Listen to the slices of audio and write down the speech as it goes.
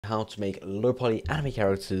how to make low poly anime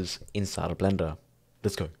characters inside of Blender.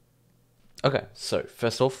 Let's go. Okay, so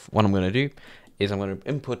first off, what I'm going to do is I'm going to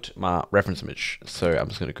input my reference image. So I'm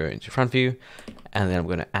just going to go into front view, and then I'm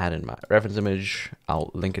going to add in my reference image.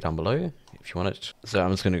 I'll link it down below if you want it. So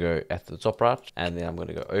I'm just going to go at the top right, and then I'm going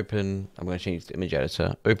to go open. I'm going to change the image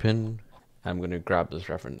editor, open. I'm going to grab this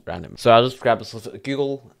reference random. So I'll just grab this off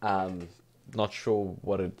Google. Not sure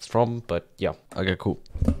what it's from, but yeah. Okay, cool.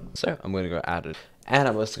 So I'm going to go add it. And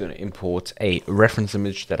I'm also going to import a reference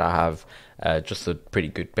image that I have, just a pretty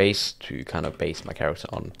good base to kind of base my character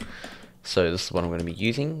on. So this is what I'm going to be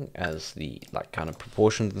using as the kind of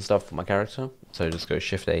proportions and stuff for my character. So just go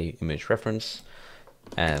Shift A, image reference,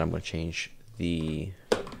 and I'm going to change the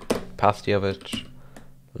opacity of it,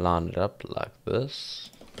 line it up like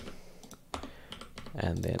this,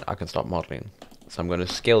 and then I can start modeling. So I'm going to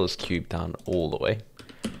scale this cube down all the way,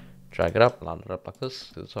 drag it up, line it up like this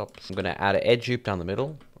to the top. So I'm going to add an edge loop down the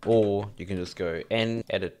middle, or you can just go N,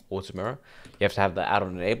 edit, auto mirror. You have to have the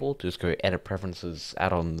add-on enabled. Just go edit preferences,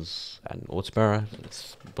 add-ons, and auto mirror.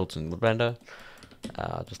 It's built in with Blender.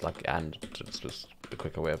 And it's just a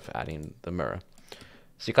quicker way of adding the mirror.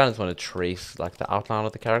 So you kind of just want to trace the outline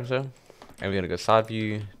of the character. And we're going to go side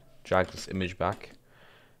view, drag this image back,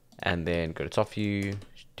 and then go to top view,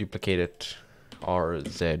 duplicate it,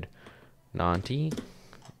 RZ90,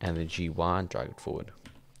 and then GY and drag it forward.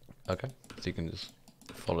 Okay, so you can just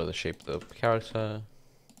follow the shape of the character,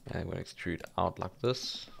 and I'm going to extrude out like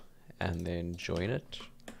this, and then join it.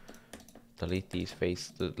 Delete this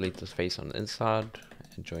face on the inside,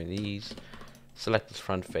 and join these. Select this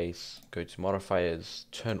front face, go to modifiers,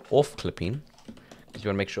 turn off clipping, because you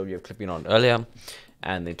want to make sure you have clipping on earlier,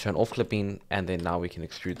 and then turn off clipping, and then now we can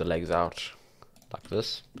extrude the legs out like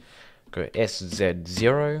this. Go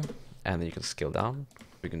SZ0, and then you can scale down.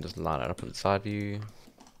 We can just line it up in the side view.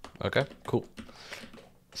 Okay, cool.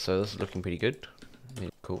 So this is looking pretty good.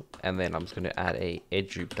 Cool. And then I'm just going to add a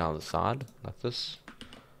edge loop down the side like this.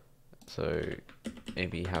 So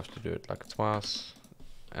maybe you have to do it twice,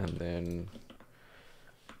 and then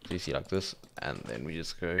so you see like this, and then we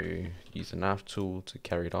just go use the knife tool to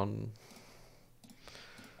carry it on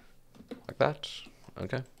like that.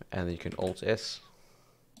 Okay, and then you can Alt S.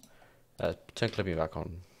 Turn clipping back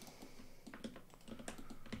on.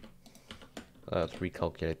 Let's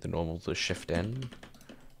recalculate the normal to Shift N.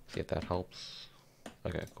 See if that helps.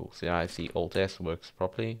 Okay, cool. So now I see Alt S works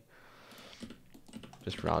properly.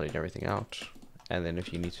 Just rounding everything out. And then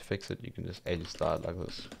if you need to fix it, you can just edge start like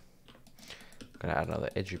this. I'm gonna add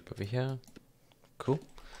another edge loop over here. Cool.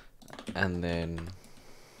 And then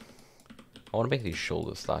I want to make these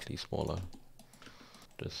shoulders slightly smaller.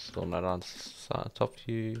 Just on that on top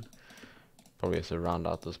view. Probably have to round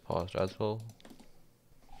out this part as well.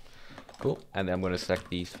 Cool. And then I'm going to select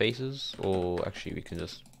these faces, or actually we can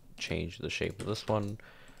just change the shape of this one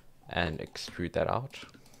and extrude that out.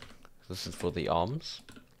 This is for the arms.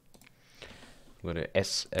 I'm going to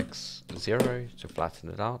SX0 to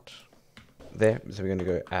flatten it out. There. So we're going to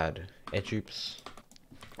go add edge loops.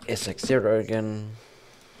 SX0 again.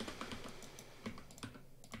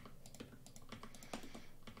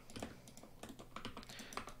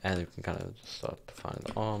 And we can kind of just start defining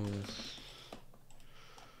the arms.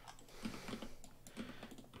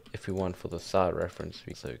 If we want for the side reference,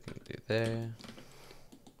 so we can do there.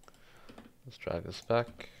 Let's drag this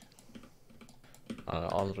back.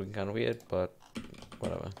 Arms looking kind of weird, but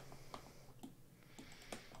whatever.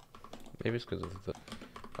 Maybe it's because of the...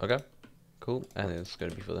 Okay, cool. And then it's going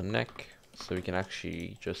to be for the neck. So we can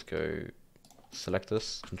actually just go select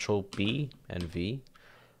this, Control B and V,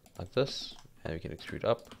 like this. And we can extrude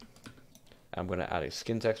up. I'm going to add a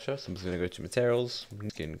skin texture, so I'm just going to go to materials,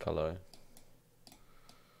 skin color,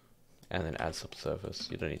 and then add subsurface.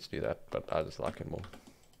 You don't need to do that, but I just like it more.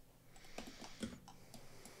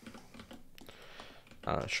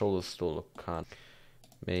 Shoulders still look kind.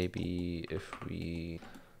 Maybe if we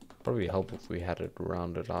probably help if we had it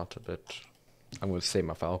rounded out a bit. I'm going to save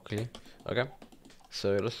my file quickly. Okay.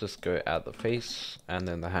 So let's just go add the face and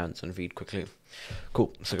then the hands and feet quickly.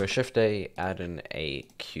 Cool. So go Shift A, add in a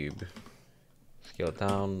cube. Scale it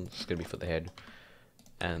down. It's going to be for the head.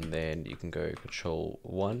 And then you can go Control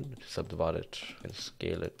 1 to subdivide it and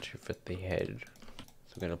scale it to fit the head.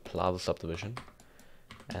 So we're going to apply the subdivision.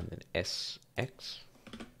 And then SX.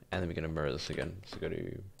 And then we're going to mirror this again. So go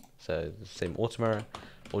to the same auto mirror.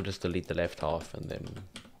 Or just delete the left half and then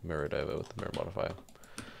mirror it over with the mirror modifier.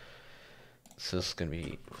 So this is going to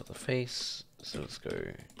be for the face. So let's go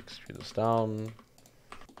extrude this down.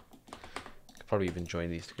 Could probably even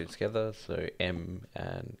join these two together. So M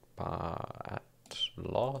and bar at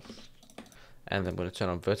last. And then I'm going to turn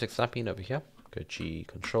on vertex snapping over here. go G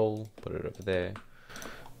control, put it over there,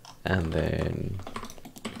 and then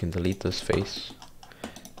we can delete this face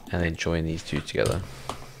and then join these two together.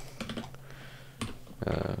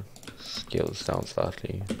 Scale this down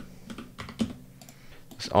slightly.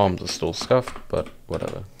 His arms are still scuffed, but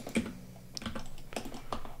whatever.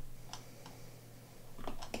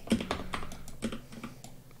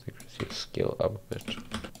 Scale up a bit.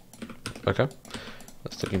 Okay,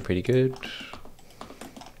 that's looking pretty good.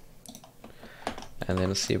 And then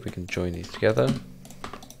let's see if we can join these together.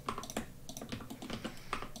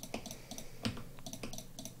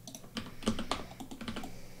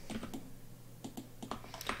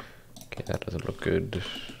 Okay, that doesn't look good.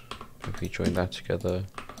 If we join that together,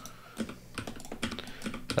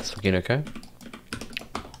 that's looking okay.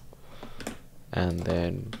 And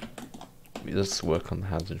then let's work on the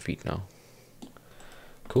hands and feet now.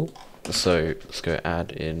 Cool. So let's go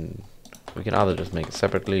add in. We can either just make it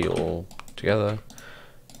separately or together.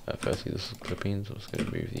 Firstly, this is clipping, so I'm just going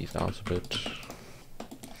to move these out a bit.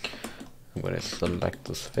 I'm going to select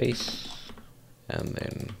this face and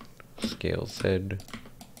then scale Z,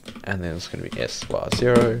 and then it's going to be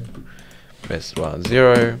SY0,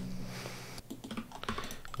 SY0.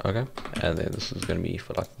 Okay, and then this is going to be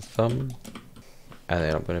for like the thumb, and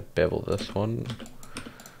then I'm going to bevel this one.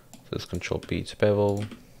 So just Control B to bevel,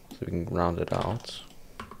 so we can round it out.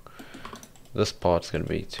 This part's going to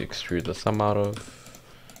be to extrude the thumb out of,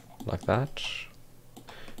 like that.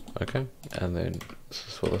 Okay, and then this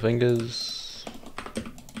is for the fingers.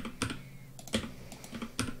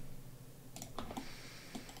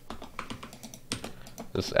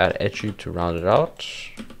 Just add edge tube to round it out.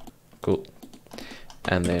 Cool.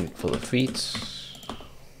 And then for the feet,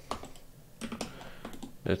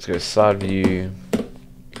 let's go side view,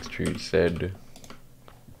 extrude Z.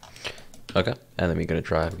 Okay, and then we're going to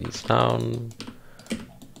drag these down,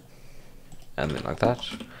 and then like that.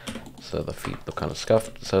 So the feet look kind of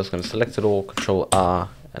scuffed. So it's going to select it all, Control R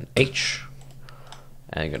and H,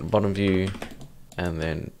 and go to bottom view, and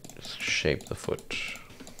then shape the foot.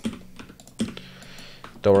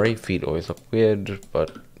 Don't worry, feet always look weird,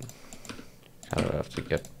 but kind of have to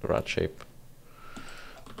get the right shape.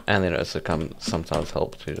 And then also sometimes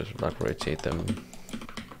help to just like rotate them.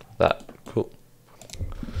 That cool.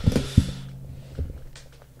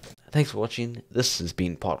 Thanks for watching. This has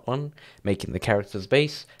been part 1, making the character's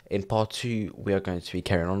base. In part 2, we are going to be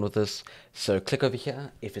carrying on with this. So click over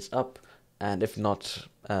here if it's up, and if not,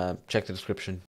 check the description.